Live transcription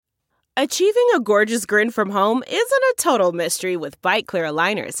Achieving a gorgeous grin from home isn't a total mystery with Byte Clear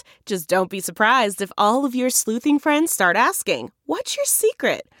aligners. Just don't be surprised if all of your sleuthing friends start asking, "What's your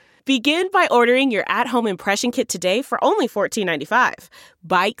secret?" Begin by ordering your at-home impression kit today for only $14.95.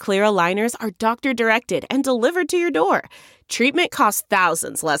 Byte Clear aligners are doctor-directed and delivered to your door. Treatment costs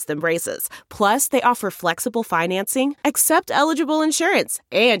thousands less than braces. Plus, they offer flexible financing, accept eligible insurance,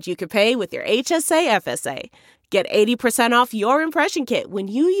 and you can pay with your HSA FSA. Get 80% off your impression kit when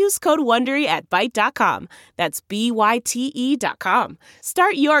you use code WONDERY at Byte.com. That's BYTE.com.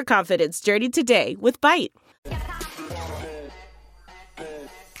 Start your confidence journey today with Byte.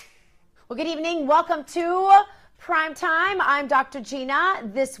 Well, good evening. Welcome to Prime Time. I'm Dr. Gina.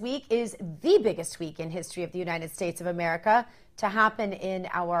 This week is the biggest week in history of the United States of America to happen in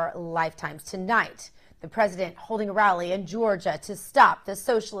our lifetimes. Tonight, the president holding a rally in Georgia to stop the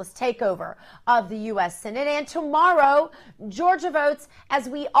socialist takeover of the U.S. Senate. And tomorrow, Georgia votes as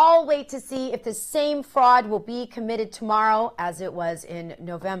we all wait to see if the same fraud will be committed tomorrow as it was in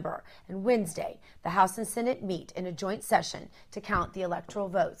November. And Wednesday, the House and Senate meet in a joint session to count the electoral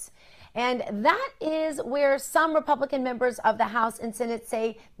votes. And that is where some Republican members of the House and Senate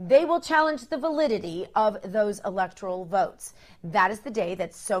say they will challenge the validity of those electoral votes. That is the day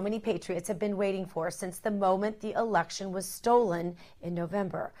that so many patriots have been waiting for since the moment the election was stolen in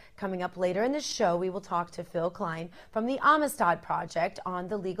November. Coming up later in the show, we will talk to Phil Klein from the Amistad Project on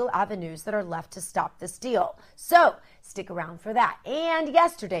the legal avenues that are left to stop this deal. So stick around for that. And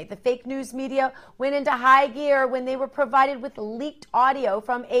yesterday, the fake news media went into high gear when they were provided with leaked audio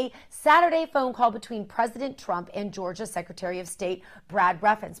from a Saturday phone call between President Trump and Georgia Secretary of State Brad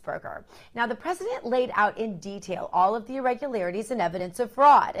Raffensperger. Now, the president laid out in detail all of the irregularities and evidence of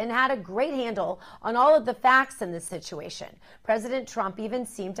fraud and had a great handle on all of the facts in this situation. President Trump even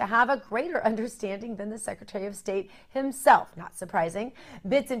seemed to have a greater understanding than the Secretary of State himself. Not surprising.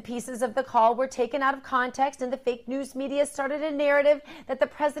 Bits and pieces of the call were taken out of context, and the fake news media started a narrative that the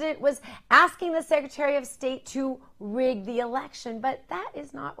president was asking the Secretary of State to rig the election, but that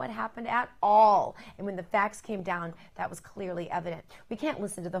is not what happened at all. And when the facts came down, that was clearly evident. We can't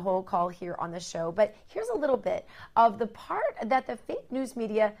listen to the whole call here on the show, but here's a little bit of the part that the fake news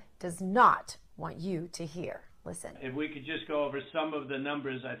media does not want you to hear. Listen. If we could just go over some of the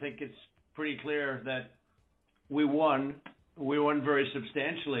numbers, I think it's pretty clear that we won. We won very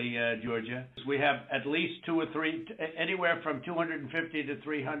substantially, Georgia. We have at least two or three, anywhere from 250 to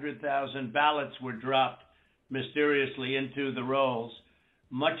 300,000 ballots were dropped mysteriously into the rolls.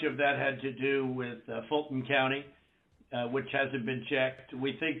 Much of that had to do with Fulton County, which hasn't been checked.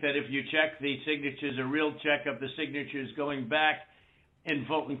 We think that if you check the signatures, a real check of the signatures going back in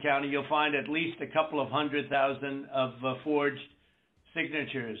Fulton County, you'll find at least a couple of 100,000 of forged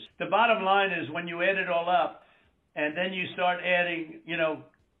signatures. The bottom line is when you add it all up and then you start adding,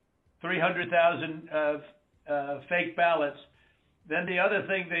 300,000 fake ballots, then the other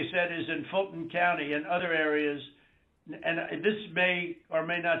thing they said is in Fulton County and other areas, and this may or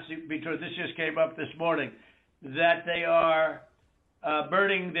may not be true, this just came up this morning, that they are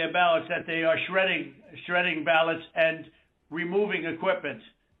burning their ballots, that they are shredding ballots and removing equipment.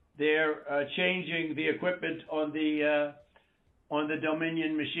 They're changing the equipment on the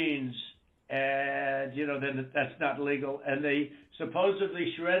Dominion machines, and then that's not legal. And they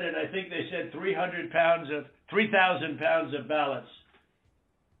supposedly shredded, I think they said 3,000 pounds of ballots,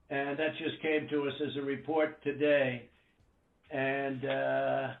 and that just came to us as a report today. And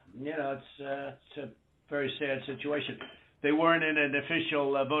it's a very sad situation. They weren't in an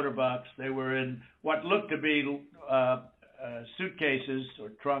official voter box. They were in what looked to be suitcases or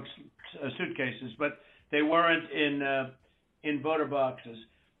trunks, suitcases, but they weren't in voter boxes.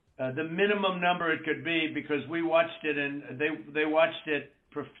 The minimum number it could be, because we watched it and they watched it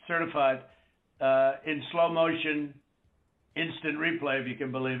certified in slow motion, instant replay, if you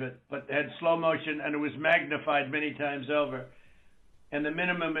can believe it, but had slow motion, and it was magnified many times over. And the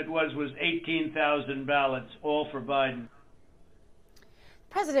minimum it was 18,000 ballots, all for Biden. The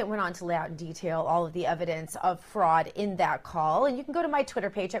president went on to lay out in detail all of the evidence of fraud in that call. And you can go to my Twitter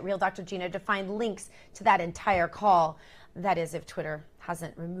page at RealDrGina to find links to that entire call. That is, if Twitter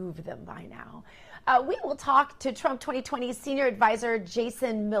hasn't removed them by now. We will talk to Trump 2020 senior advisor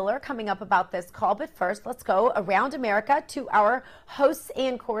Jason Miller coming up about this call. But first, let's go around America to our hosts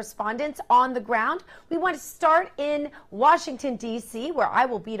and correspondents on the ground. We want to start in Washington, D.C., where I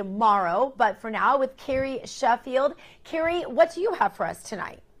will be tomorrow. But for now, with Carrie Sheffield. Carrie, what do you have for us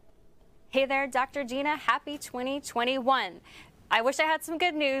tonight? Hey there, Dr. Gina. Happy 2021. I wish I had some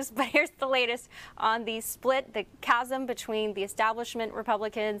good news, but here's the latest on the split, the chasm between the establishment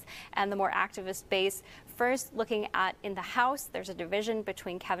Republicans and the more activist base. First, looking at in the House, there's a division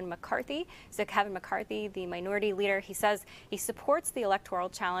between Kevin McCarthy. So Kevin McCarthy, the minority leader, he says he supports the electoral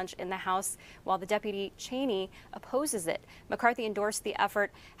challenge in the House, while the Deputy Cheney opposes it. McCarthy endorsed the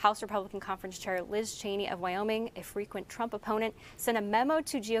effort. House Republican Conference Chair Liz Cheney of Wyoming, a frequent Trump opponent, sent a memo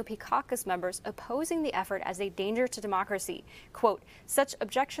to GOP caucus members opposing the effort as a danger to democracy. Quote, such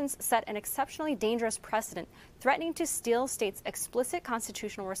objections set an exceptionally dangerous precedent, threatening to steal states' explicit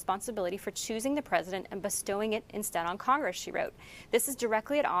constitutional responsibility for choosing the president and bestowing it instead on Congress, she wrote. This is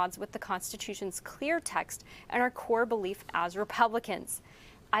directly at odds with the Constitution's clear text and our core belief as Republicans.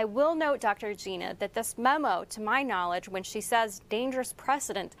 I will note, Dr. Gina, that this memo, to my knowledge, when she says dangerous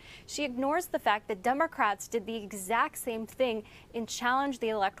precedent, she ignores the fact that Democrats did the exact same thing and challenged the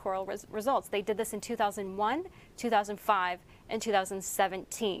electoral results. They did this in 2001, 2005, and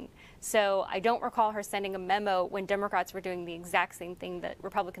 2017. So I don't recall her sending a memo when Democrats were doing the exact same thing that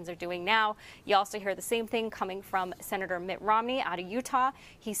Republicans are doing now. You also hear the same thing coming from Senator Mitt Romney out of Utah.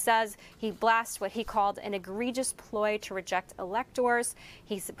 He says he blasts what he called an egregious ploy to reject electors.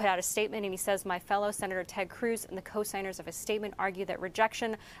 He put out a statement and he says, my fellow Senator Ted Cruz and the co-signers of his statement argue that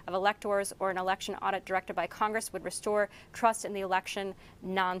rejection of electors or an election audit directed by Congress would restore trust in the election.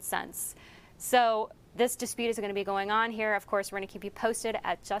 Nonsense. So this dispute is going to be going on here. Of course, we're going to keep you posted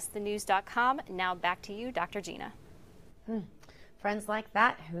at justthenews.com. Now back to you, Dr. Gina. Friends like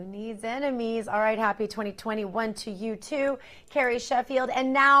that, who needs enemies? All right, happy 2021 to you too, Carrie Sheffield.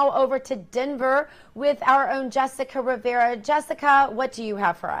 And now over to Denver with our own Jessica Rivera. Jessica, what do you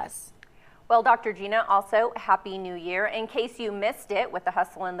have for us? Well, Dr. Gina, also Happy New Year. In case you missed it with the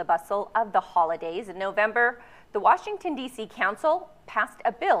hustle and the bustle of the holidays, in November, the Washington, D.C. Council passed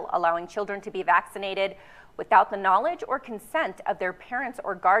a bill allowing children to be vaccinated without the knowledge or consent of their parents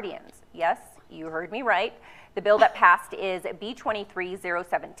or guardians. Yes, you heard me right. The bill that passed is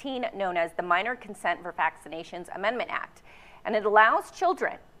B-23-017, known as the Minor Consent for Vaccinations Amendment Act, and it allows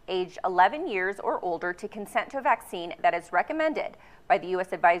children aged 11 years or older to consent to a vaccine that is recommended by the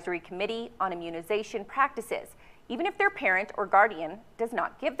U.S. Advisory Committee on Immunization Practices, even if their parent or guardian does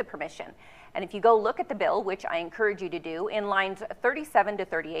not give the permission. And if you go look at the bill, which I encourage you to do, in lines 37 to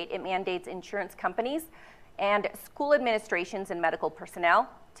 38, it mandates insurance companies and school administrations and medical personnel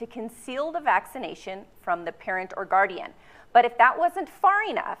to conceal the vaccination from the parent or guardian. But if that wasn't far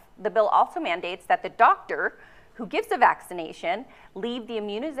enough, the bill also mandates that the doctor who gives the vaccination leave the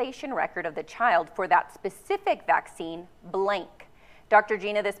immunization record of the child for that specific vaccine blank. Dr.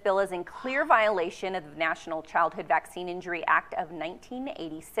 Gina, this bill is in clear violation of the National Childhood Vaccine Injury Act of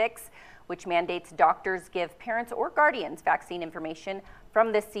 1986, which mandates doctors give parents or guardians vaccine information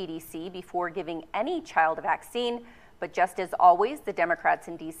from the CDC before giving any child a vaccine. But just as always, the Democrats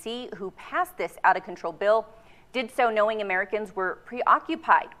in D.C. who passed this out-of-control bill did so knowing Americans were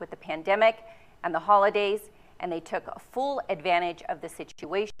preoccupied with the pandemic and the holidays, and they took full advantage of the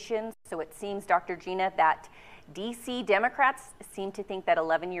situation. So it seems, Dr. Gina, that D.C. Democrats seem to think that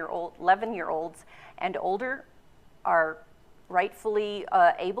 11-year-olds and older are rightfully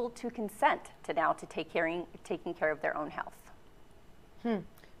able to consent to now to taking care of their own health.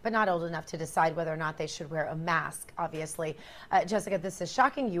 But not old enough to decide whether or not they should wear a mask, obviously. Jessica, this is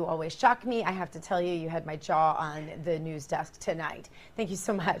shocking. You always shock me. I have to tell you, you had my jaw on the news desk tonight. Thank you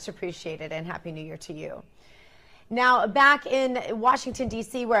so much. Appreciate it, and Happy New Year to you. Now, back in Washington,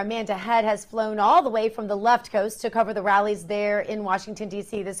 D.C., where Amanda Head has flown all the way from the left coast to cover the rallies there in Washington,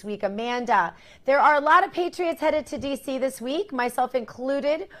 D.C. this week. Amanda, there are a lot of Patriots headed to D.C. this week, myself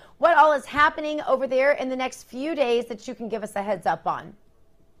included. What all is happening over there in the next few days that you can give us a heads up on?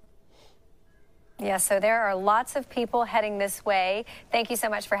 Yeah, so there are lots of people heading this way. Thank you so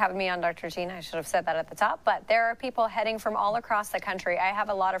much for having me on, Dr. Gina. I should have said that at the top, but there are people heading from all across the country. I have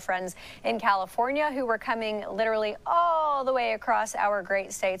a lot of friends in California who were coming literally all the way across our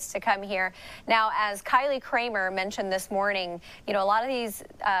great states to come here. Now, as Kylie Kramer mentioned this morning, you know, a lot of these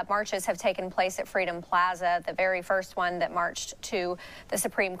marches have taken place at Freedom Plaza, the very first one that marched to the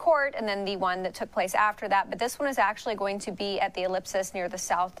Supreme Court, and then the one that took place after that. But this one is actually going to be at the Ellipsis near the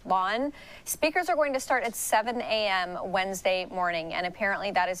South Lawn. Speakers are going to start at 7 a.m. Wednesday morning, and apparently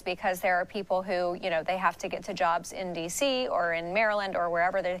that is because there are people who, you know, they have to get to jobs in D.C. or in Maryland or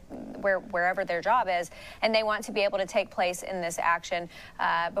wherever their job is, and they want to be able to take place in this action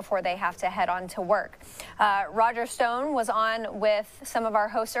before they have to head on to work. Roger Stone was on with some of our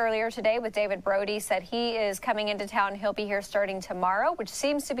hosts earlier today with David Brody, said he is coming into town. He'll be here starting tomorrow, which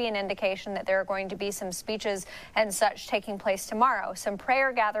seems to be an indication that there are going to be some speeches and such taking place tomorrow. Some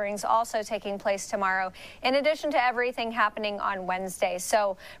prayer gatherings also taking place place tomorrow, in addition to everything happening on Wednesday.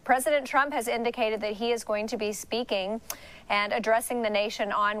 So President Trump has indicated that he is going to be speaking and addressing the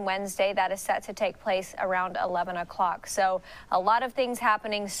nation on Wednesday. That is set to take place around 11 o'clock. So a lot of things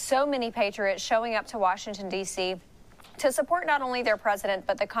happening, so many patriots showing up to Washington, D.C. to support not only their president,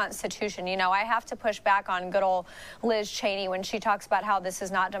 but the Constitution. You know, I have to push back on good old Liz Cheney when she talks about how this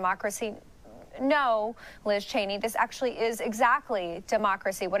is not democracy. No, Liz Cheney, this actually is exactly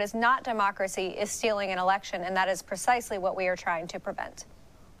democracy. What is not democracy is stealing an election, and that is precisely what we are trying to prevent.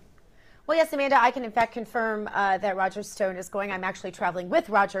 Well, yes, Amanda, I can in fact confirm that Roger Stone is going. I'm actually traveling with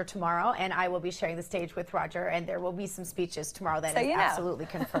Roger tomorrow, and I will be sharing the stage with Roger, and there will be some speeches tomorrow. That is absolutely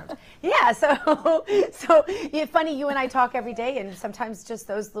confirmed. Yeah, so yeah, funny, you and I talk every day, and sometimes just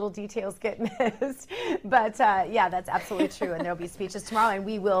those little details get missed. But yeah, that's absolutely true, and there will be speeches tomorrow, and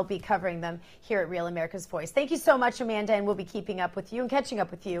we will be covering them here at Real America's Voice. Thank you so much, Amanda, and we'll be keeping up with you and catching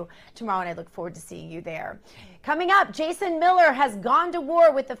up with you tomorrow, and I look forward to seeing you there. Coming up, Jason Miller has gone to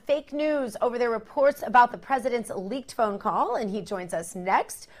war with the fake news over their reports about the president's leaked phone call, and he joins us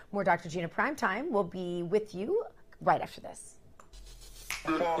next. More Dr. Gina Primetime will be with you right after this.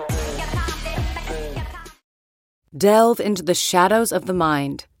 Delve into the shadows of the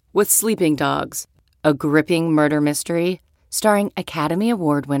mind with Sleeping Dogs, a gripping murder mystery starring Academy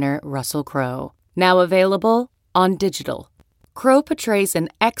Award winner Russell Crowe. Now available on digital. Crowe portrays an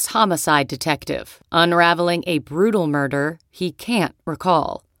ex-homicide detective, unraveling a brutal murder he can't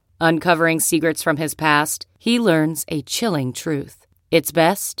recall. Uncovering secrets from his past, he learns a chilling truth. It's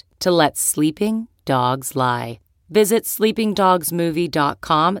best to let sleeping dogs lie. Visit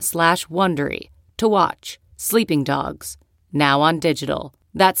sleepingdogsmovie.com/Wondery to watch Sleeping Dogs, now on digital.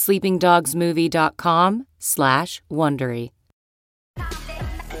 That's sleepingdogsmovie.com/Wondery.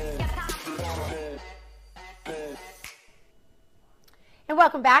 And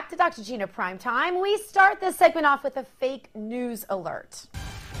welcome back to Dr. Gina Primetime. We start this segment off with a fake news alert.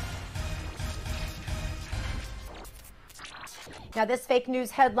 Now, this fake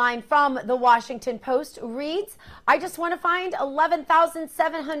news headline from the Washington Post reads, I just want to find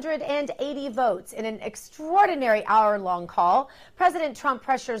 11,780 votes. In an extraordinary hour-long call, President Trump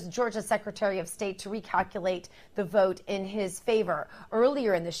pressures Georgia Secretary of State to recalculate the vote in his favor.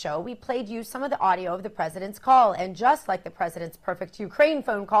 Earlier in the show, we played you some of the audio of the president's call. And just like the president's perfect Ukraine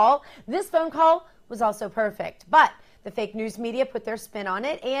phone call, this phone call was also perfect. But the fake news media put their spin on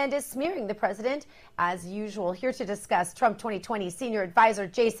it and is smearing the president as usual. Here to discuss, Trump 2020 senior advisor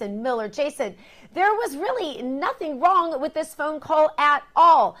Jason Miller. Jason, there was really nothing wrong with this phone call at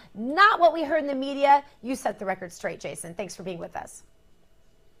all. Not what we heard in the media. You set the record straight, Jason. Thanks for being with us.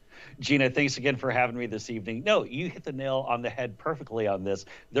 Gina, thanks again for having me this evening. No, you hit the nail on the head perfectly on this.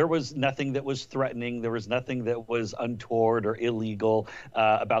 There was nothing that was threatening. There was nothing that was untoward or illegal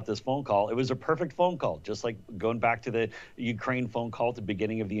about this phone call. It was a perfect phone call, just like going back to the Ukraine phone call at the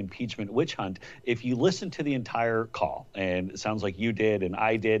beginning of the impeachment witch hunt. If you listen to the entire call, and it sounds like you did and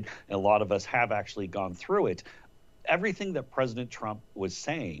I did, and a lot of us have actually gone through it, everything that President Trump was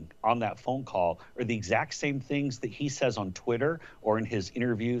saying on that phone call are the exact same things that he says on Twitter or in his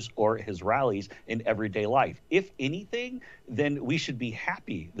interviews or his rallies in everyday life. If anything, then we should be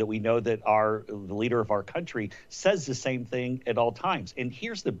happy that we know that the leader of our country says the same thing at all times. And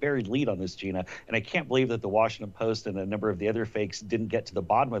here's the buried lead on this, Gina, and I can't believe that the Washington Post and a number of the other fakes didn't get to the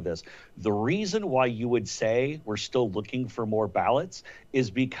bottom of this. The reason why you would say we're still looking for more ballots is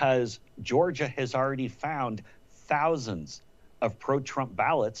because Georgia has already found thousands of pro-Trump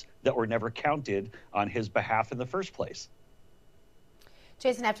ballots that were never counted on his behalf in the first place.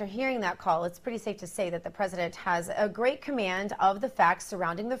 Jason, after hearing that call, it's pretty safe to say that the president has a great command of the facts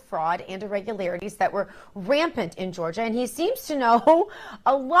surrounding the fraud and irregularities that were rampant in Georgia. And he seems to know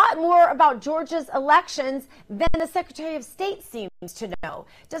a lot more about Georgia's elections than the Secretary of State seems to know.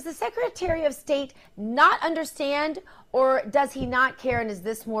 Does the Secretary of State not understand, or does he not care? And is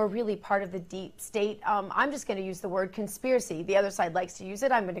this more really part of the deep state? I'm just going to use the word conspiracy. The other side likes to use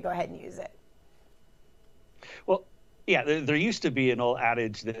it. I'm going to go ahead and use it. Well, yeah, there used to be an old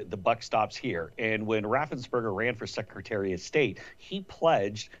adage that the buck stops here. And when Raffensperger ran for Secretary of State, he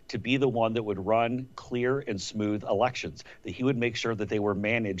pledged to be the one that would run clear and smooth elections, that he would make sure that they were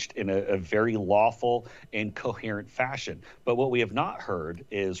managed in a very lawful and coherent fashion. But what we have not heard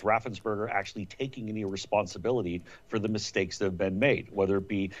is Raffensperger actually taking any responsibility for the mistakes that have been made, whether it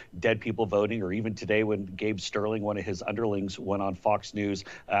be dead people voting, or even today when Gabe Sterling, one of his underlings, went on Fox News,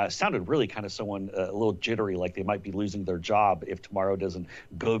 sounded really kind of someone a little jittery, like they might be losing losing their job if tomorrow doesn't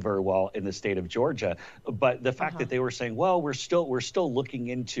go very well in the state of Georgia. But the fact that they were saying, well, we're still looking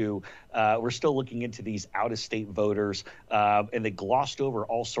into these out-of-state voters, and they glossed over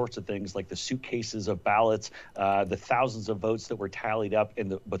all sorts of things like the suitcases of ballots, the thousands of votes that were tallied up.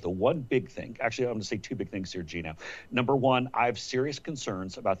 But the one big thing, actually, I'm going to say two big things here, Gina. Number one, I have serious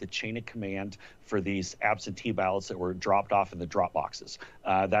concerns about the chain of command for these absentee ballots that were dropped off in the drop boxes.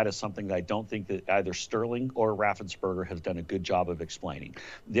 That is something that I don't think that either Sterling or Raffensperger has done a good job of explaining.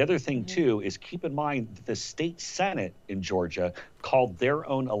 The other thing, too, is keep in mind that the state Senate in Georgia called their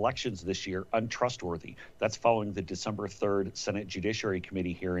own elections this year untrustworthy. That's following the December 3rd Senate Judiciary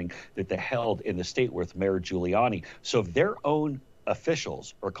Committee hearing that they held in the state with Mayor Giuliani. So if their own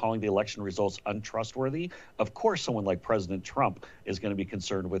officials are calling the election results untrustworthy, of course someone like President Trump is going to be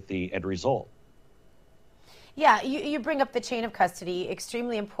concerned with the end result. Yeah, you bring up the chain of custody,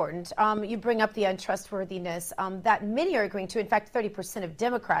 extremely important. You bring up the untrustworthiness that many are agreeing to. In fact, 30% of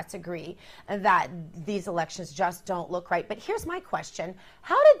Democrats agree that these elections just don't look right. But here's my question.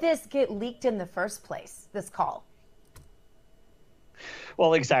 How did this get leaked in the first place, this call?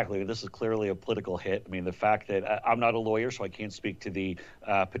 Well, exactly. This is clearly a political hit. I mean, the fact that I'm not a lawyer, so I can't speak to the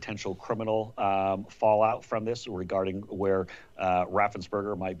potential criminal fallout from this regarding where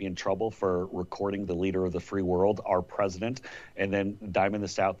Raffensperger might be in trouble for recording the leader of the free world, our president, and then diming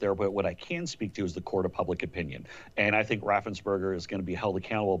this out there. But what I can speak to is the court of public opinion. And I think Raffensperger is going to be held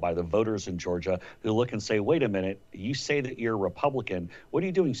accountable by the voters in Georgia who look and say, wait a minute, you say that you're a Republican. What are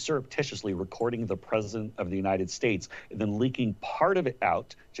you doing surreptitiously recording the president of the United States and then leaking part of it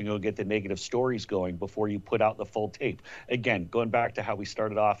out to go get the negative stories going before you put out the full tape? Again, going back to how we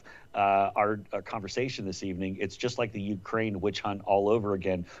started off our conversation this evening, it's just like the Ukraine witch hunt all over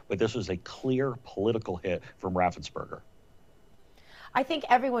again, but this was a clear political hit from Raffensperger. I think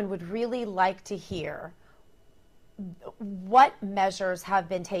everyone would really like to hear what measures have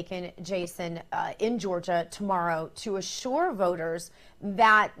been taken, Jason, in Georgia tomorrow to assure voters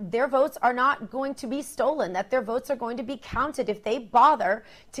that their votes are not going to be stolen, that their votes are going to be counted if they bother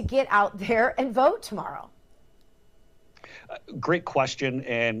to get out there and vote tomorrow. Great question,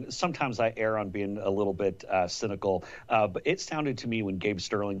 and sometimes I err on being a little bit cynical, but it sounded to me when Gabe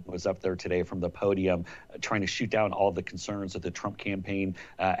Sterling was up there today from the podium trying to shoot down all the concerns that the Trump campaign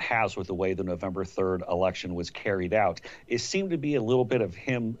has with the way the November 3rd election was carried out. It seemed to be a little bit of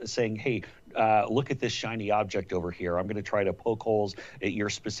him saying, hey, look at this shiny object over here. I'm going to try to poke holes at your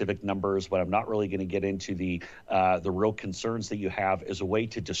specific numbers, but I'm not really going to get into the real concerns that you have as a way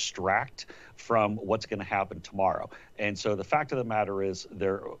to distract from what's going to happen tomorrow. And so the fact of the matter is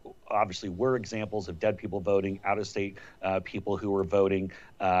there obviously were examples of dead people voting, out-of-state people who were voting.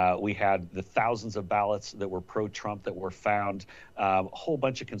 We had the thousands of ballots that were pro-Trump that were found, a whole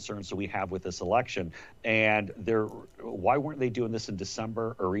bunch of concerns that we have with this election. And why weren't they doing this in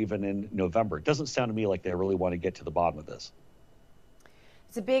December or even in November? It doesn't sound to me like they really want to get to the bottom of this.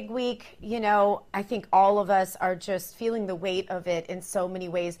 It's a big week. You know, I think all of us are just feeling the weight of it in so many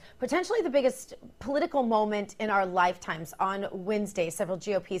ways. Potentially the biggest political moment in our lifetimes. On Wednesday, several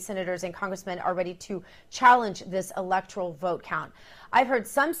GOP senators and congressmen are ready to challenge this electoral vote count. I've heard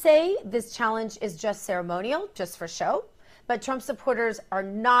some say this challenge is just ceremonial, just for show. But Trump supporters are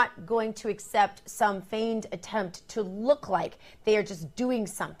not going to accept some feigned attempt to look like they are just doing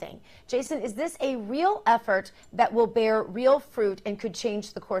something. Jason, is this a real effort that will bear real fruit and could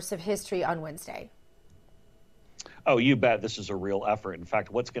change the course of history on Wednesday? Oh, you bet this is a real effort. In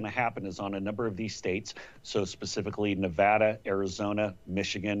fact, what's going to happen is on a number of these states, so specifically Nevada, Arizona,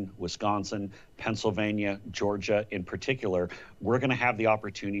 Michigan, Wisconsin, Pennsylvania, Georgia in particular, we're going to have the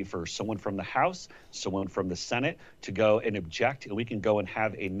opportunity for someone from the House, someone from the Senate to go and object, and we can go and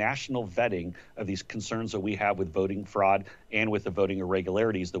have a national vetting of these concerns that we have with voting fraud and with the voting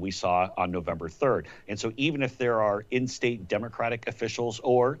irregularities that we saw on November 3rd. And so even if there are in-state Democratic officials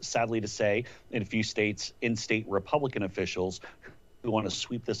or, sadly to say, in a few states, in-state Republican officials who want to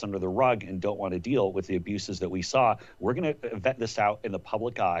sweep this under the rug and don't want to deal with the abuses that we saw, we're going to vet this out in the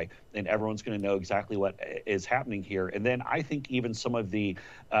public eye, and everyone's going to know exactly what is happening here. And then I think even some of the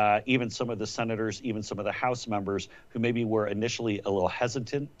senators, even some of the House members who maybe were initially a little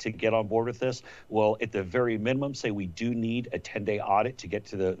hesitant to get on board with this will, at the very minimum, say we do need a 10-day audit to get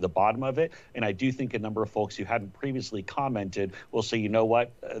to the bottom of it. And I do think a number of folks who hadn't previously commented will say, you know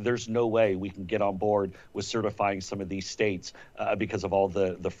what, there's no way we can get on board with certifying some of these states because of all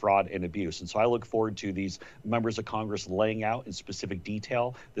the fraud and abuse. And so I look forward to these members of Congress laying out in specific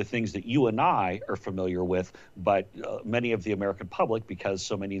detail the things that you and I are familiar with, but many of the American public, because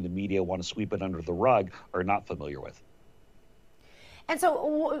so many in the media want to sweep it under the rug, are not familiar with. And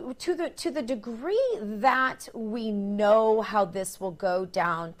so to the degree that we know how this will go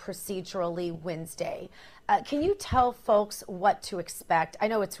down procedurally Wednesday, can you tell folks what to expect? I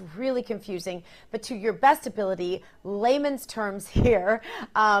know it's really confusing, but to your best ability, layman's terms here,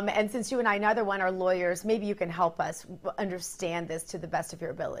 and since you and I, neither one are lawyers, maybe you can help us understand this to the best of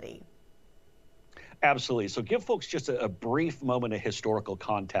your ability. Absolutely. So give folks just a brief moment of historical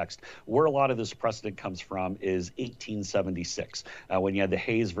context. Where a lot of this precedent comes from is 1876, when you had the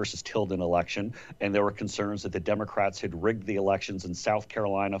Hayes versus Tilden election, and there were concerns that the Democrats had rigged the elections in South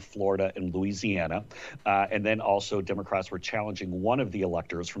Carolina, Florida, and Louisiana. And then also Democrats were challenging one of the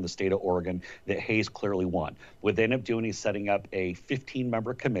electors from the state of Oregon that Hayes clearly won. What they ended up doing is setting up a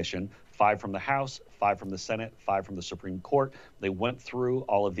 15-member commission, 5 from the House, 5 from the Senate, 5 from the Supreme Court. They went through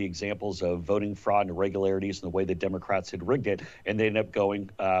all of the examples of voting fraud and irregularities and the way the Democrats had rigged it, and they ended up going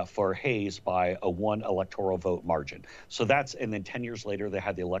for Hayes by a 1 electoral vote margin. So and then 10 years later, they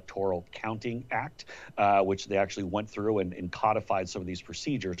had the Electoral Counting Act, which they actually went through and codified some of these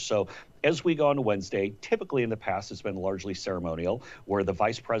procedures. So as we go on Wednesday, typically in the past, it's been largely ceremonial, where the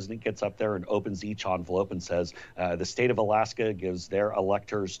vice president gets up there and opens each envelope and says, the state of Alaska gives their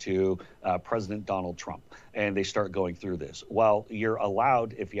electors to President Donald Trump. And they start going through this. Well, you're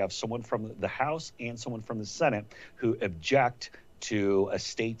allowed, if you have someone from the House and someone from the Senate who object to a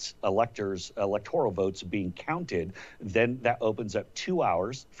state's electoral votes being counted, then that opens up 2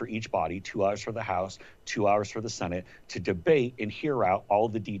 hours for each body, 2 hours for the House, 2 hours for the Senate, to debate and hear out all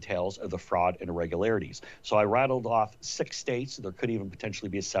the details of the fraud and irregularities. So I rattled off 6 states. There could even potentially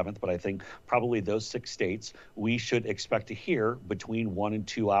be a 7th, but I think probably those 6 states we should expect to hear between 1 and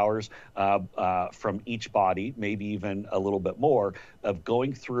 2 hours from each body, maybe even a little bit more, of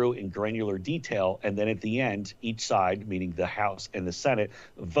going through in granular detail. And then at the end, each side, meaning the House and the Senate,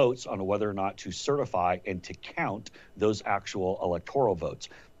 votes on whether or not to certify and to count those actual electoral votes.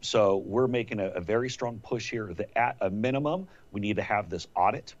 So we're making a very strong push here that at a minimum, we need to have this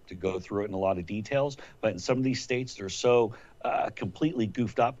audit to go through it in a lot of details. But in some of these states, they're so completely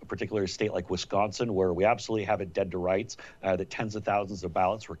goofed up, particularly a state like Wisconsin, where we absolutely have it dead to rights, that tens of thousands of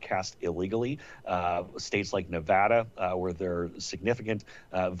ballots were cast illegally. States like Nevada, where there are significant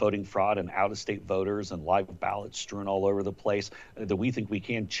voting fraud and out-of-state voters and live ballots strewn all over the place, that we think we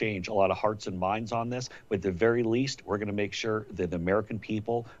can change a lot of hearts and minds on this. But at the very least, we're going to make sure that the American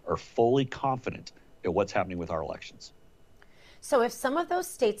people are fully confident in what's happening with our elections. So if some of those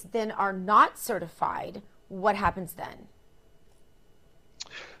states then are not certified, what happens then?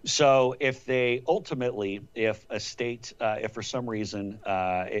 So if they ultimately, if a state, if for some reason,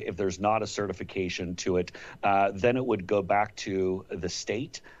 if there's not a certification to it, then it would go back to the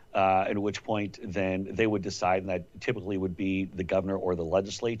state. At which point then they would decide, and that typically would be the governor or the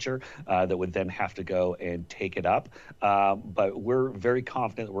legislature that would then have to go and take it up. But we're very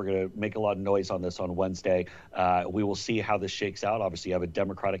confident that we're going to make a lot of noise on this on Wednesday. We will see how this shakes out. Obviously, you have a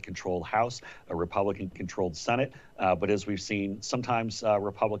Democratic-controlled House, a Republican-controlled Senate. But as we've seen, sometimes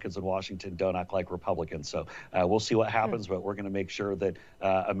Republicans in Washington don't act like Republicans. So we'll see what happens, but we're going to make sure that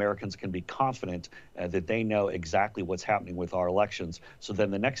Americans can be confident that they know exactly what's happening with our elections. So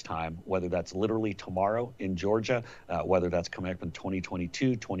then the next time, whether that's literally tomorrow in Georgia, whether that's coming up in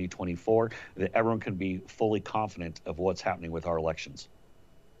 2022, 2024, that everyone can be fully confident of what's happening with our elections.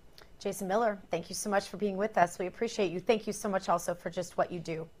 Jason Miller, thank you so much for being with us. We appreciate you. Thank you so much also for just what you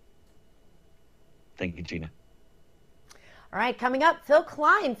do. Thank you, Gina. All right, coming up, Phil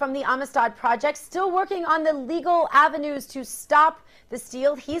Klein from the Amistad Project, still working on the legal avenues to stop the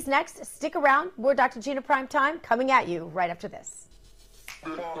steal. He's next. Stick around. More Dr. Gina Primetime coming at you right after this.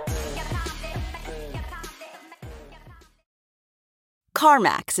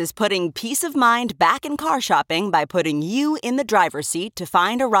 CarMax is putting peace of mind back in car shopping by putting you in the driver's seat to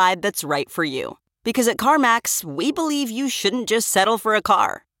find a ride that's right for you. Because at CarMax, we believe you shouldn't just settle for a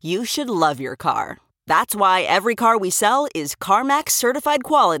car. You should love your car. That's why every car we sell is CarMax certified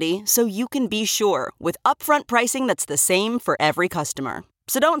quality, so you can be sure with upfront pricing that's the same for every customer.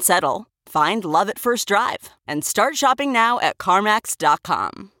 So don't settle. Find love at first drive and start shopping now at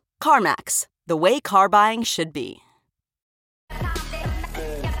CarMax.com. CarMax, the way car buying should be.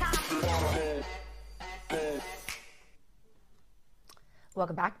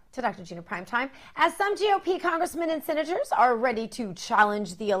 Welcome back to Dr. Gina Primetime. As some GOP congressmen and senators are ready to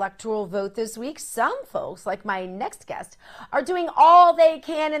challenge the electoral vote this week, some folks, like my next guest, are doing all they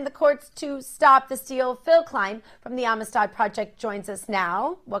can in the courts to stop the steal. Phil Klein from the Amistad Project joins us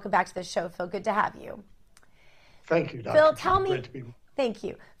now. Welcome back to the show, Phil. Good to have you. Thank you, Dr. Phil, tell me. Thank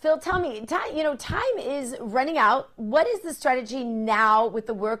you. Phil, tell me, time is running out. What is the strategy now with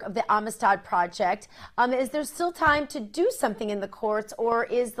the work of the Amistad Project? Is there still time to do something in the courts, or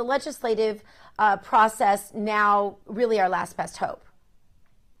is the legislative process now really our last best hope?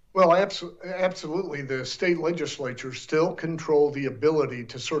 Well, absolutely. The state legislatures still control the ability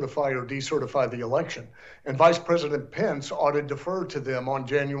to certify or decertify the election. And Vice President Pence ought to defer to them on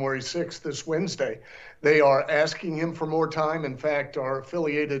January 6th, this Wednesday. They are asking him for more time. In fact, our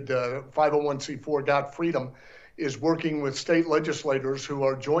affiliated 501c4 Got Freedom is working with state legislators who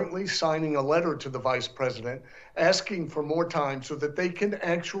are jointly signing a letter to the vice president asking for more time so that they can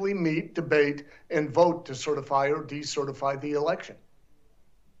actually meet, debate, and vote to certify or decertify the election.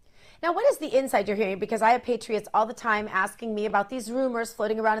 Now, what is the insight you're hearing? Because I have patriots all the time asking me about these rumors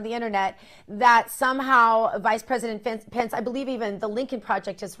floating around on the internet that somehow Vice President Pence, I believe even the Lincoln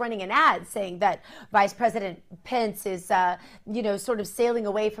Project is running an ad saying that Vice President Pence is, sort of sailing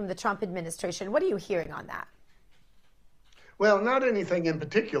away from the Trump administration. What are you hearing on that? Well, not anything in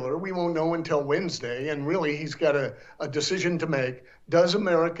particular. We won't know until Wednesday. And really, he's got a decision to make. Does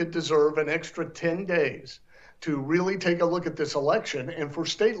America deserve an extra 10 days to really take a look at this election, and for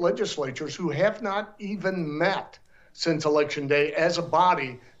state legislatures who have not even met since Election Day as a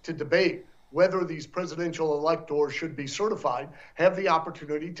body to debate whether these presidential electors should be certified, have the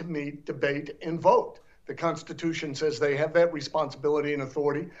opportunity to meet, debate, and vote. The Constitution says they have that responsibility and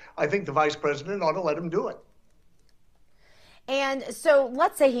authority. I think the vice president ought to let him do it. And so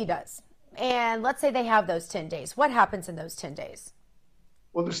let's say he does, and let's say they have those 10 days. What happens in those 10 days?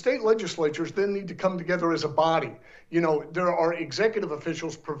 Well, the state legislatures then need to come together as a body. There are executive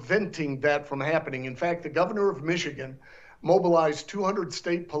officials preventing that from happening. In fact, the governor of Michigan mobilized 200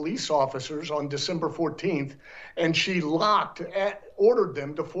 state police officers on December 14th, and she ordered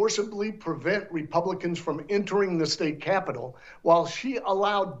them to forcibly prevent Republicans from entering the state capitol while she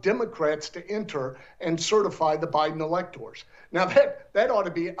allowed Democrats to enter and certify the Biden electors. Now, that ought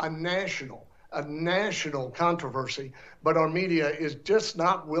to be a national controversy, but our media is just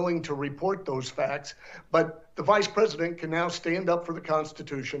not willing to report those facts. But the vice president can now stand up for the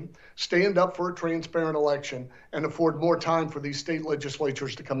Constitution, stand up for a transparent election, and afford more time for these state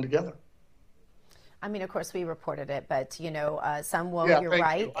legislatures to come together. I mean, of course, we reported it, but some won't. Yeah, you're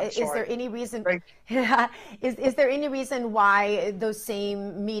right. Is there any reason? Is there any reason why those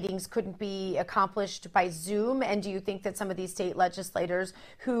same meetings couldn't be accomplished by Zoom? And do you think that some of these state legislators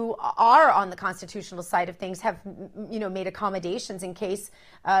who are on the constitutional side of things have, made accommodations in case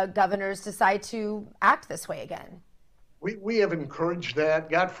governors decide to act this way again? We have encouraged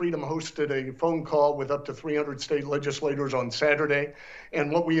that. Got Freedom hosted a phone call with up to 300 state legislators on Saturday.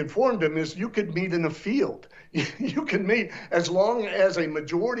 And what we informed them is you could meet in a field. You can meet as long as a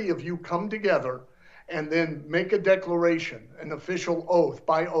majority of you come together and then make a declaration, an official oath,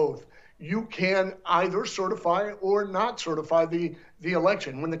 by oath. You can either certify or not certify the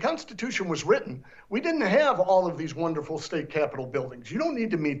election. When the Constitution was written, we didn't have all of these wonderful state capitol buildings. You don't need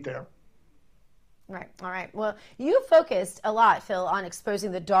to meet there. Right. All right. Well, you focused a lot, Phil, on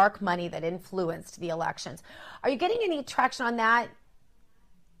exposing the dark money that influenced the elections. Are you getting any traction on that?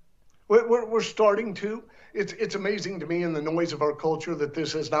 We're starting to. It's amazing to me in the noise of our culture that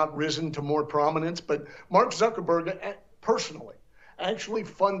this has not risen to more prominence. But Mark Zuckerberg personally actually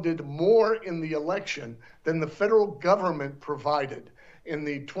funded more in the election than the federal government provided in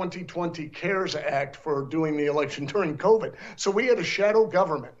the 2020 CARES Act for doing the election during COVID. So we had a shadow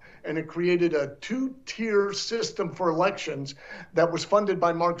government, and it created a two-tier system for elections that was funded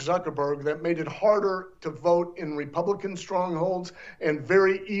by Mark Zuckerberg that made it harder to vote in Republican strongholds and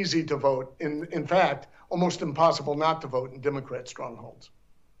very easy to vote, in fact, almost impossible not to vote in Democrat strongholds.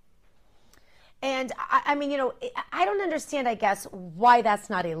 And I mean, I don't understand, I guess, why that's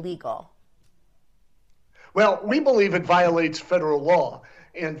not illegal. Well, we believe it violates federal law,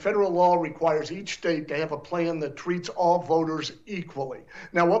 and federal law requires each state to have a plan that treats all voters equally.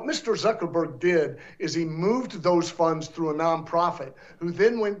 Now, what Mr. Zuckerberg did is he moved those funds through a nonprofit who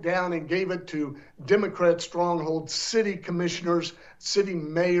then went down and gave it to Democrat stronghold city commissioners, city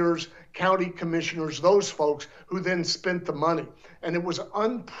mayors, county commissioners, those folks who then spent the money. And it was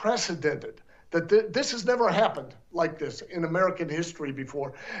unprecedented. This has never happened like this in American history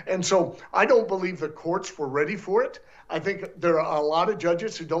before. And so I don't believe the courts were ready for it. I think there are a lot of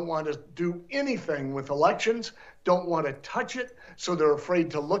judges who don't want to do anything with elections, don't want to touch it, so they're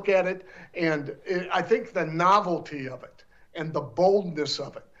afraid to look at it. And I think the novelty of it and the boldness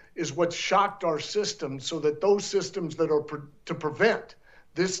of it is what shocked our system, so that those systems that are to prevent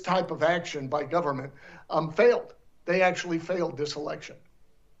this type of action by government failed. They actually failed this election.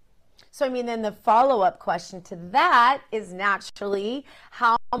 So, I mean, then the follow-up question to that is naturally,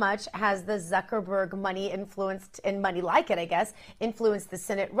 how much has the Zuckerberg money influenced, and money like it, I guess, influenced the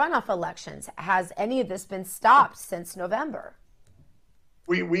Senate runoff elections? Has any of this been stopped since November?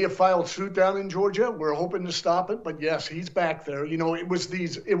 We have filed suit down in Georgia. We're hoping to stop it, but yes, he's back there. You know, it was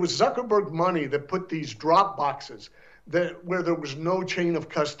Zuckerberg money that put these drop boxes where there was no chain of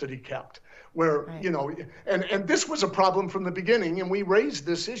custody kept. Where, right. You know, and this was a problem from the beginning, and we raised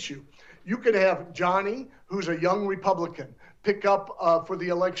this issue. You could have Johnny, who's a young Republican, pick up for the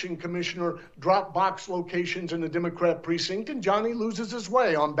election commissioner drop box locations in the Democrat precinct, and Johnny loses his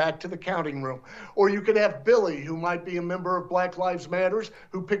way on back to the counting room. Or you could have Billy, who might be a member of Black Lives Matters,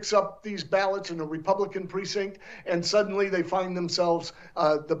 who picks up these ballots in a Republican precinct, and suddenly they find themselves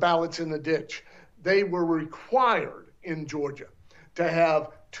the ballots in the ditch. They were required in Georgia to have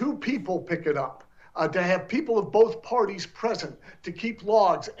 2 people pick it up, to have people of both parties present to keep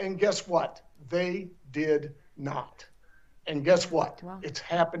logs. And guess what? They did not. And guess what? Wow. It's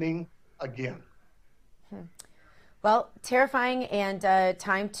happening again. Well, terrifying, and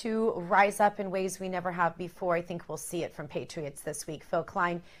time to rise up in ways we never have before. I think we'll see it from Patriots this week. Phil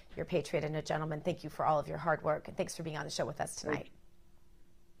Klein, you're a patriot and a gentleman. Thank you for all of your hard work, and thanks for being on the show with us tonight.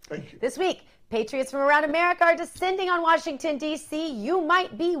 Thank you. This week, patriots from around America are descending on Washington, D.C. You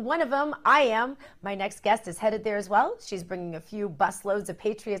might be one of them. I am. My next guest is headed there as well. She's bringing a few busloads of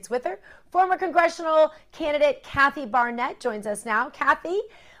patriots with her. Former congressional candidate Kathy Barnett joins us now. Kathy,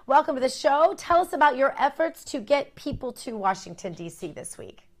 welcome to the show. Tell us about your efforts to get people to Washington, D.C. this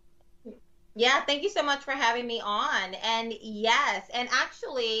week. Yeah, thank you so much for having me on. And yes, and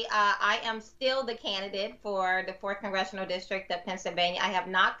actually, I am still the candidate for the 4th Congressional District of Pennsylvania. I have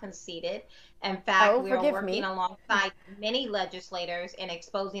not conceded. In fact, we are working alongside many legislators in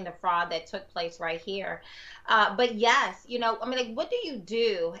exposing the fraud that took place right here. But yes, you know, I mean, like, what do you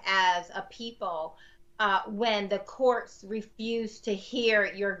do as a people when the courts refuse to hear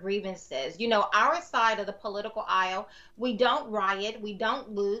your grievances? You know, our side of the political aisle, we don't riot, we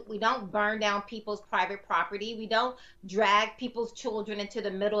don't loot, we don't burn down people's private property, we don't drag people's children into the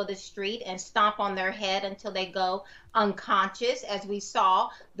middle of the street and stomp on their head until they go unconscious, as we saw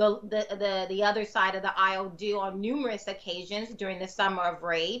the other side of the aisle do on numerous occasions during the Summer of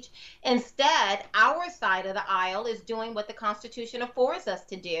Rage. Instead, our side of the aisle is doing what the Constitution affords us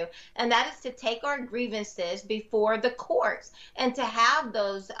to do, and that is to take our grievances before the courts and to have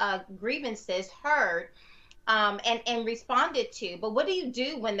those grievances heard and responded to. But what do you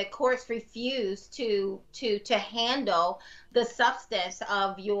do when the courts refuse to handle the substance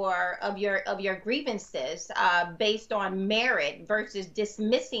of your grievances based on merit versus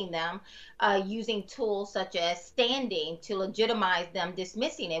dismissing them using tools such as standing to legitimize them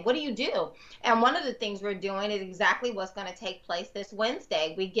dismissing it? What do you do? And one of the things we're doing is exactly what's going to take place this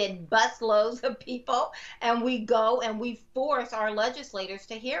Wednesday. We get busloads of people and we go and we force our legislators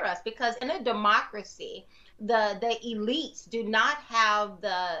to hear us, because in a democracy, the elites do not have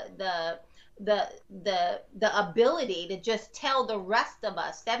the ability to just tell the rest of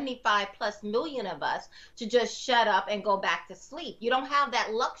us, 75+ million of us, to just shut up and go back to sleep. You don't have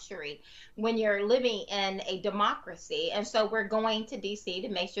that luxury when you're living in a democracy. And so we're going to DC to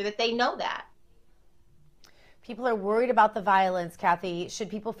make sure that they know that. People are worried about the violence, Kathy. Should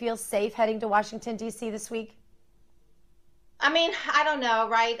people feel safe heading to Washington, D.C. this week? I mean, I don't know,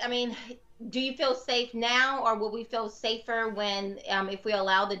 right? I mean, do you feel safe now, or will we feel safer when, if we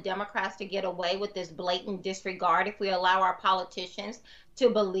allow the Democrats to get away with this blatant disregard, if we allow our politicians to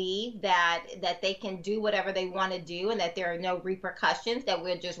believe that they can do whatever they want to do and that there are no repercussions, that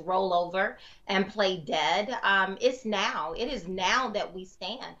we'll just roll over and play dead? It's now. It is now that we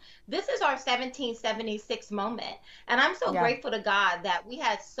stand. This is our 1776 moment. And I'm so grateful to God that we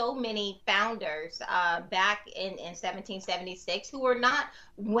had so many founders back in 1776 who were not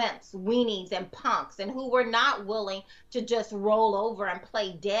wimps, weenies, and punks, and who were not willing to just roll over and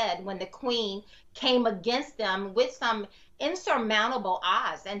play dead when the Queen came against them with some insurmountable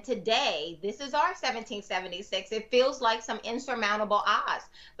odds. And today, this is our 1776. It feels like some insurmountable odds,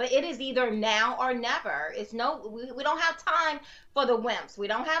 but it is either now or never. We don't have time for the wimps. We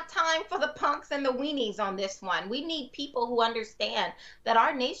don't have time for the punks and the weenies on this one. We need people who understand that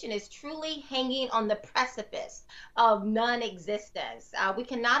our nation is truly hanging on the precipice of non-existence. We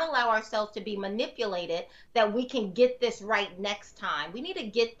cannot allow ourselves to be manipulated that we can get this right next time. We need to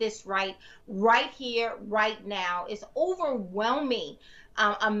get this right here, right now. It's overwhelming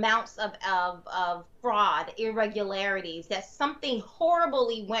amounts of fraud, irregularities, that something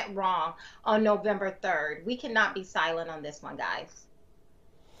horribly went wrong on November 3rd. We cannot be silent on this one, guys.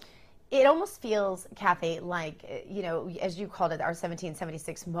 It almost feels, Kathy, like, as you called it, our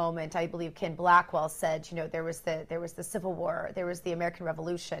 1776 moment. I believe Ken Blackwell said, there was the Civil War, there was the American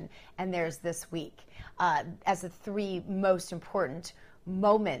Revolution, and there's this week as the three most important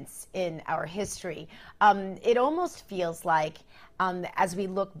moments in our history. It almost feels like as we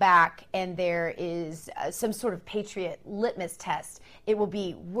look back and there is some sort of patriot litmus test, it will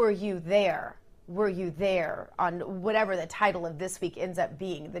be, were you there? Were you there on whatever the title of this week ends up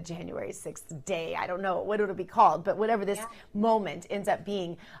being, the January 6th day? I don't know what it'll be called, but whatever this moment ends up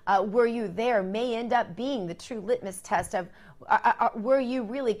being, were you there may end up being the true litmus test of were you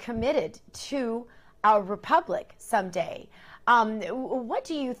really committed to our republic someday? What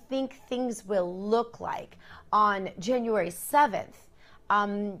do you think things will look like on January 7th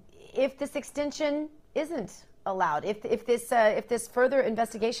if this extension isn't allowed, if this further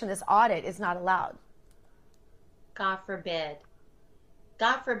investigation, this audit is not allowed? God forbid.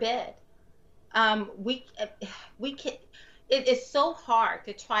 God forbid. We can. It is so hard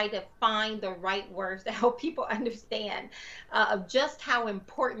to try to find the right words to help people understand of just how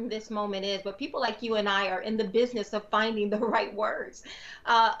important this moment is. But people like you and I are in the business of finding the right words,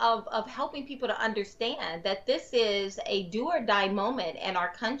 of helping people to understand that this is a do or die moment in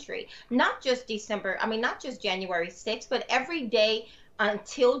our country. Not just not just January 6th, but every day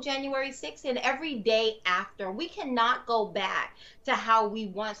until January 6th and every day after. We cannot go back to how we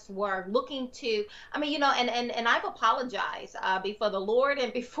once were, looking to, and I've apologized before the Lord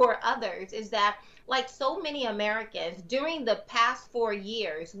and before others, is that like so many Americans during the past 4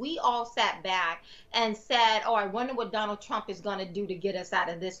 years, we all sat back and said, oh, I wonder what Donald Trump is going to do to get us out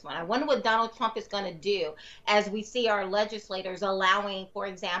of this one. I wonder what Donald Trump is going to do as we see our legislators allowing, for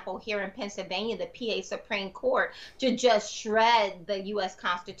example, here in Pennsylvania, the PA Supreme Court to just shred the U.S.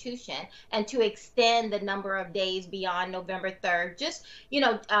 Constitution and to extend the number of days beyond November 3rd. Just,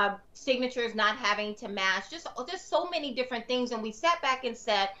 signatures not having to match, just so many different things. And we sat back and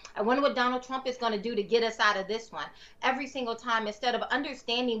said, I wonder what Donald Trump is going to do to get us out of this one, every single time, instead of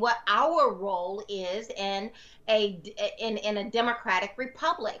understanding what our role is in a democratic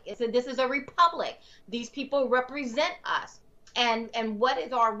republic. This is a republic. These people represent us. And what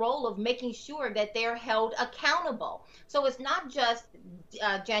is our role of making sure that they're held accountable? So it's not just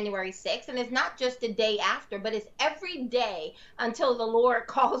January 6th, and it's not just the day after, but it's every day until the Lord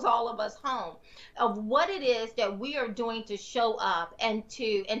calls all of us home, of what it is that we are doing to show up and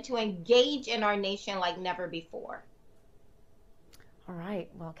to engage in our nation like never before. All right.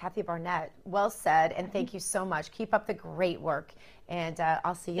 Well, Kathy Barnett, well said, and thank you so much. Keep up the great work, and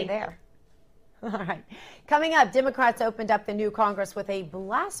I'll see you there. All right. Coming up, Democrats opened up the new Congress with a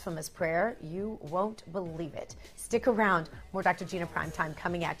blasphemous prayer. You won't believe it. Stick around. More Dr. Gina Primetime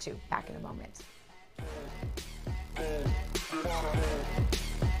coming at you. Back in a moment.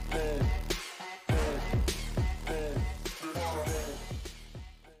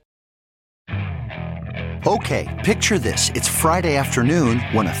 Okay, picture this. It's Friday afternoon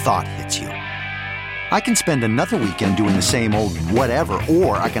when a thought hits you. I can spend another weekend doing the same old whatever,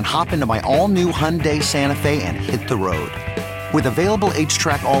 or I can hop into my all-new Hyundai Santa Fe and hit the road. With available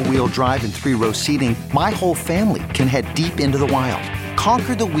H-Track all-wheel drive and 3-row seating, my whole family can head deep into the wild.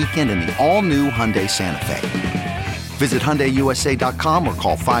 Conquer the weekend in the all-new Hyundai Santa Fe. Visit HyundaiUSA.com or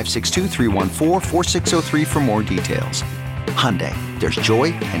call 562-314-4603 for more details. Hyundai, there's joy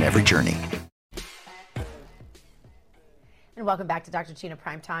in every journey. And welcome back to Dr. Gina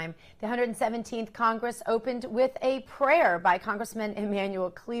Primetime. The 117th Congress opened with a prayer by Congressman Emanuel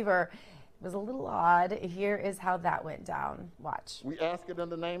Cleaver. It was a little odd. Here is how that went down. Watch. We ask it in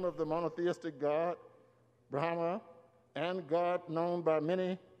the name of the monotheistic God, Brahma, and God known by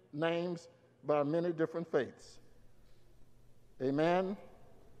many names, by many different faiths. A man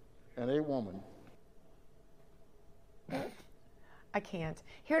and a woman. I can't.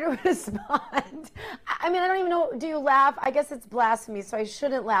 Here to respond. I don't even know. Do you laugh? I guess it's blasphemy, so I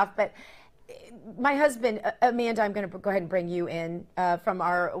shouldn't laugh. But my husband, Amanda, I'm going to go ahead and bring you in from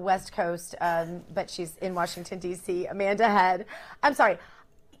our West Coast, but she's in Washington, D.C. Amanda Head. I'm sorry.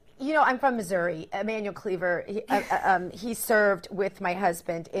 I'm from Missouri. Emanuel Cleaver, he served with my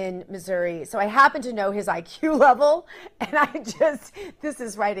husband in Missouri. So I happen to know his IQ level, and this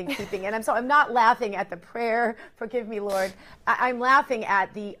is right in keeping. And I'm not laughing at the prayer, forgive me, Lord. I'm laughing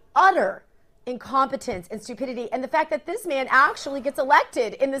at the utter incompetence and stupidity and the fact that this man actually gets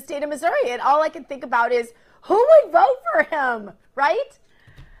elected in the state of Missouri. And all I can think about is, who would vote for him, right?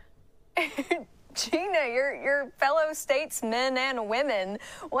 Gina, your fellow statesmen and women,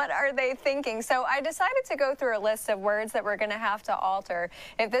 what are they thinking? So I decided to go through a list of words that we're going to have to alter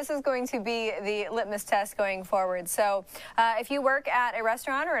if this is going to be the litmus test going forward. So if you work at a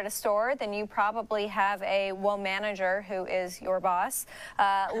restaurant or at a store, then you probably have a manager who is your boss.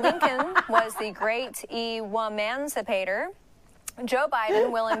 Lincoln was the great emancipator. Joe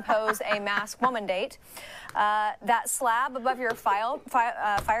Biden will impose a masked woman date. That slab above your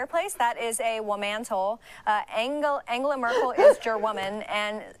fireplace, that is a womantle. Angela Merkel is your woman.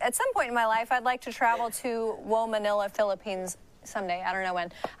 And at some point in my life, I'd like to travel to Manila, Philippines someday. I don't know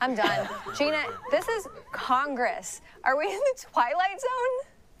when. I'm done. Gina, this is Congress. Are we in the Twilight Zone?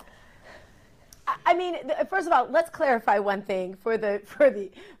 I mean, first of all, let's clarify one thing for the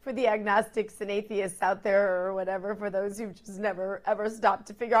agnostics and atheists out there, or whatever, for those who just never ever stop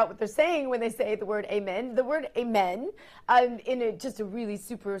to figure out what they're saying when they say the word amen. The word amen, in just a really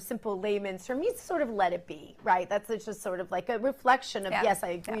super simple layman's term, means sort of let it be, right? That's just sort of like a reflection of, yes, I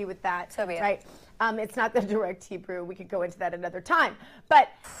agree with that, so be it. Right? It's not the direct Hebrew. We could go into that another time. But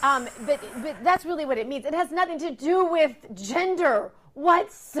that's really what it means. It has nothing to do with gender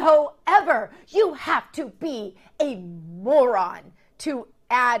whatsoever. You have to be a moron to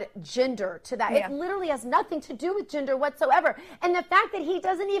add gender to that. Yeah. It literally has nothing to do with gender whatsoever. And the fact that he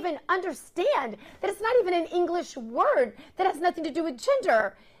doesn't even understand that it's not even an English word that has nothing to do with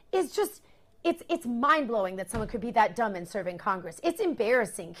gender is just, it's mind-blowing that someone could be that dumb and serve in Congress. It's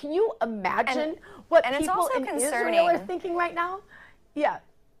embarrassing. Can you imagine what people in Israel are thinking right now? Yeah.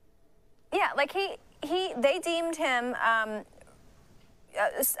 Yeah, like they deemed him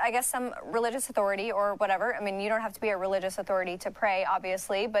I guess some religious authority or whatever. I mean, you don't have to be a religious authority to pray,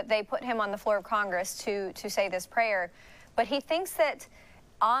 obviously, but they put him on the floor of Congress to say this prayer. But he thinks that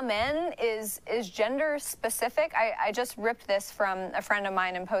amen is gender specific. I just ripped this from a friend of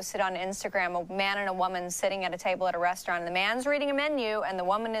mine and posted on Instagram, a man and a woman sitting at a table at a restaurant. The man's reading a menu and the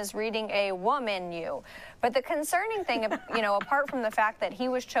woman is reading a woman-you. But the concerning thing, apart from the fact that he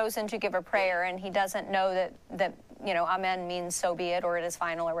was chosen to give a prayer and he doesn't know that amen means so be it or it is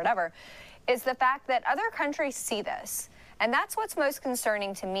final or whatever, is the fact that other countries see this. And that's what's most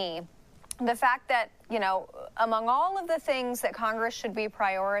concerning to me. The fact that, among all of the things that Congress should be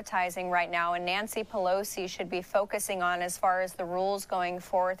prioritizing right now and Nancy Pelosi should be focusing on as far as the rules going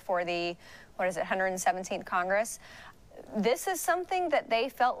forth for the, 117th Congress, this is something that they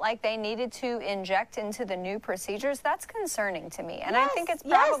felt like they needed to inject into the new procedures. That's concerning to me. And I think it's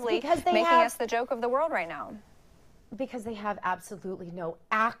probably making us the joke of the world right now. Because they have absolutely no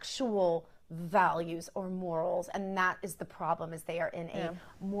actual values or morals, and that is the problem, is they are in a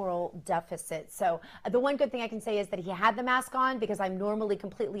moral deficit. So the one good thing I can say is that he had the mask on, because I'm normally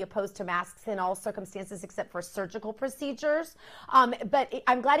completely opposed to masks in all circumstances except for surgical procedures. But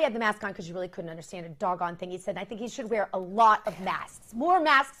I'm glad he had the mask on, because you really couldn't understand a doggone thing he said. And I think he should wear a lot of masks. More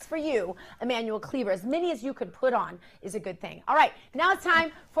masks for you, Emmanuel Cleaver. As many as you could put on is a good thing. All right, now it's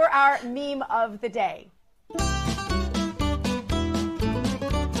time for our meme of the day.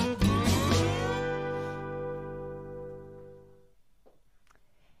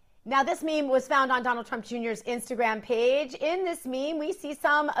 Now, this meme was found on Donald Trump Jr.'s Instagram page. In this meme, we see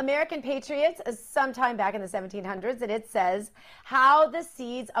some American patriots sometime back in the 1700s, and it says, how the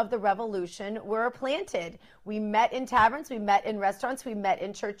seeds of the revolution were planted. We met in taverns, we met in restaurants, we met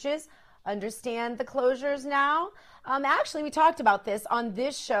in churches. Understand the closures now? Actually, we talked about this on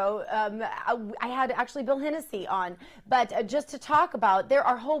this show. I had actually Bill Hennessy on, but just to talk about, there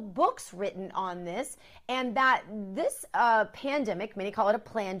are whole books written on this, and that this pandemic, many call it a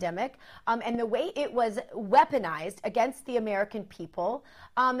plandemic, and the way it was weaponized against the American people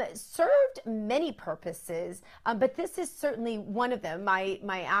served many purposes, but this is certainly one of them.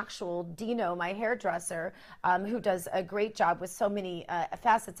 My actual Dino, my hairdresser, who does a great job with so many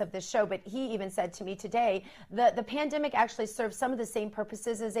facets of this show, but he even said to me today, the pandemic actually served some of the same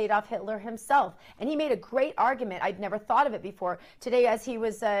purposes as Adolf Hitler himself. And he made a great argument. I'd never thought of it before today as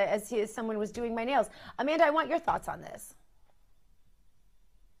someone was doing my nails. Amanda, I want your thoughts on this.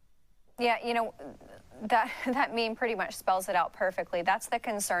 Yeah, that meme pretty much spells it out perfectly. That's the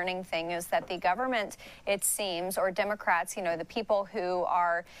concerning thing, is that the government, it seems, or Democrats, the people who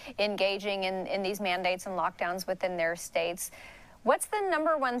are engaging in these mandates and lockdowns within their states, what's the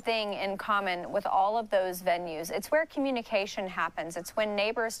number one thing in common with all of those venues? It's where communication happens. It's when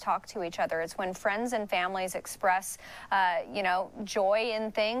neighbors talk to each other. It's when friends and families express, joy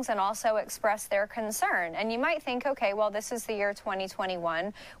in things and also express their concern. And you might think, okay, well, this is the year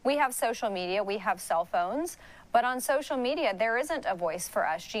 2021. We have social media. We have cell phones. But on social media, there isn't a voice for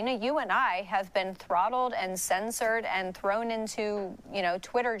us. Gina, you and I have been throttled and censored and thrown into,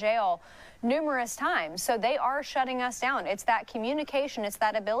 Twitter jail numerous times. So they are shutting us down. It's that communication. It's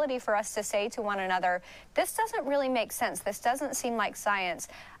that ability for us to say to one another, this doesn't really make sense. This doesn't seem like science.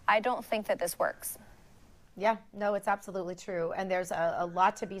 I don't think that this works. Yeah, no, it's absolutely true. And there's a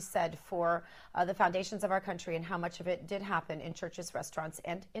lot to be said for the foundations of our country and how much of it did happen in churches, restaurants,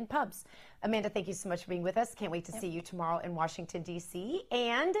 and in pubs. Amanda, thank you so much for being with us. Can't wait to see you tomorrow in Washington, D.C.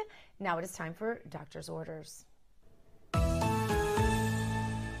 And now it is time for Doctor's Orders.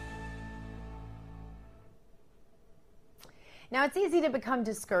 Now, it's easy to become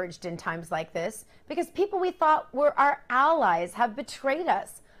discouraged in times like this because people we thought were our allies have betrayed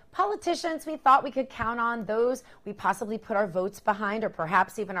us. Politicians we thought we could count on, those we possibly put our votes behind, or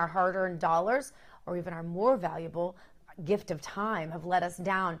perhaps even our hard-earned dollars, or even our more valuable gift of time, have let us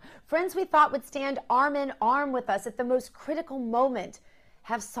down. Friends we thought would stand arm in arm with us at the most critical moment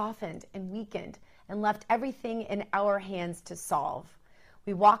have softened and weakened and left everything in our hands to solve.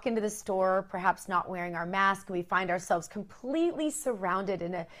 We walk into the store, perhaps not wearing our mask, and we find ourselves completely surrounded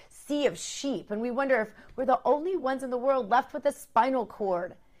in a sea of sheep, and we wonder if we're the only ones in the world left with a spinal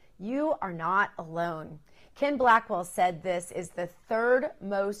cord. You are not alone. Ken Blackwell said this is the third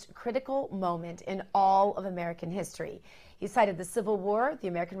most critical moment in all of American history. He cited the Civil War, the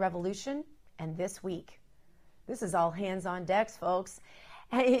American Revolution, and this week. This is all hands on decks, folks.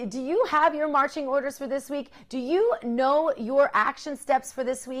 Do you have your marching orders for this week? Do you know your action steps for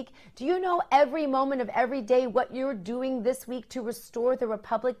this week? Do you know every moment of every day what you're doing this week to restore the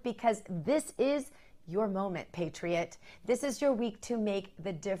republic? Because this is your moment, patriot. This is your week to make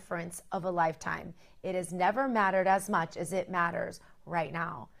the difference of a lifetime. It has never mattered as much as it matters right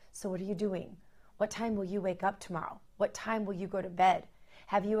now. So what are you doing? What time will you wake up tomorrow? What time will you go to bed?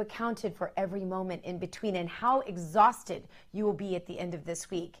 Have you accounted for every moment in between and how exhausted you will be at the end of this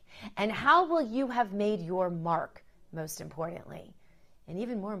week? And how will you have made your mark, most importantly? And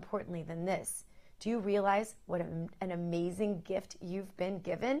even more importantly than this, do you realize what an amazing gift you've been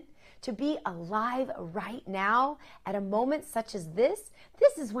given? To be alive right now at a moment such as this,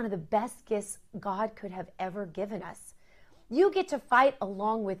 this is one of the best gifts God could have ever given us. You get to fight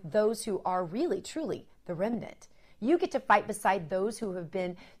along with those who are really, truly the remnant. You get to fight beside those who have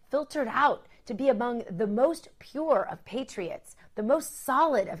been filtered out to be among the most pure of patriots, the most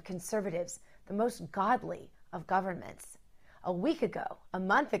solid of conservatives, the most godly of governments. A week ago, a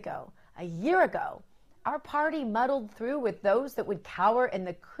month ago, a year ago, our party muddled through with those that would cower in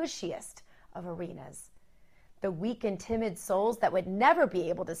the cushiest of arenas. The weak and timid souls that would never be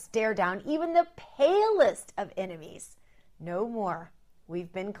able to stare down even the palest of enemies. No more.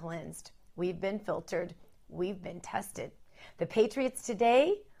 We've been cleansed. We've been filtered. We've been tested. The patriots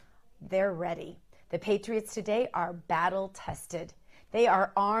today, they're ready. The patriots today are battle tested. They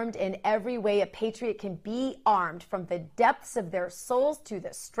are armed in every way a patriot can be armed, from the depths of their souls to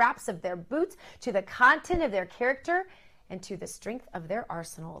the straps of their boots, to the content of their character, and to the strength of their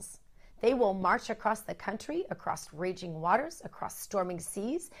arsenals. They will march across the country, across raging waters, across storming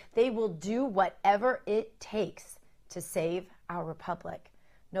seas. They will do whatever it takes to save our republic.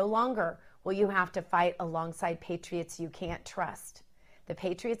 No longer will you have to fight alongside patriots you can't trust. The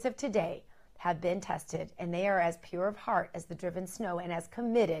patriots of today have been tested, and they are as pure of heart as the driven snow and as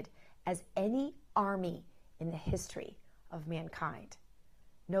committed as any army in the history of mankind.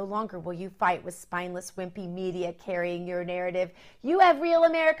 No longer will you fight with spineless, wimpy media carrying your narrative. You have real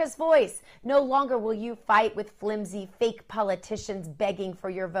America's voice. No longer will you fight with flimsy, fake politicians begging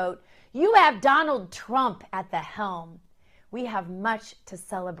for your vote. You have Donald Trump at the helm. We have much to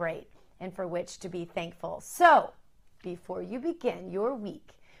celebrate and for which to be thankful. So, before you begin your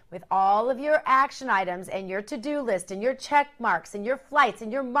week, with all of your action items and your to-do list and your check marks and your flights and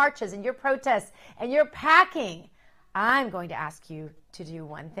your marches and your protests and your packing, I'm going to ask you to do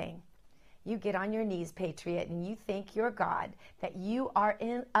one thing. You get on your knees, patriot, and you thank your God that you are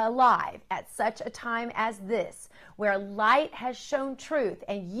alive at such a time as this, where light has shown truth,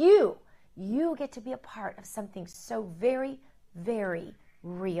 and you get to be a part of something so very, very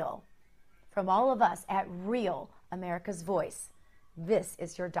real. From all of us at Real America's Voice, this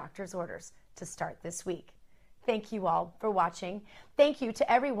is your doctor's orders to start this week. Thank you all for watching. Thank you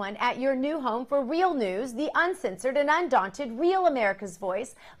to everyone at your new home for Real News, the uncensored and undaunted Real America's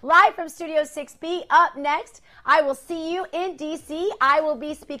Voice, live from Studio 6B. Up next, I will see you in D.C. I will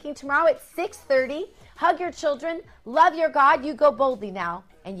be speaking tomorrow at 6:30. Hug your children, love your God, you go boldly now,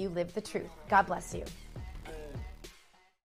 and you live the truth. God bless you.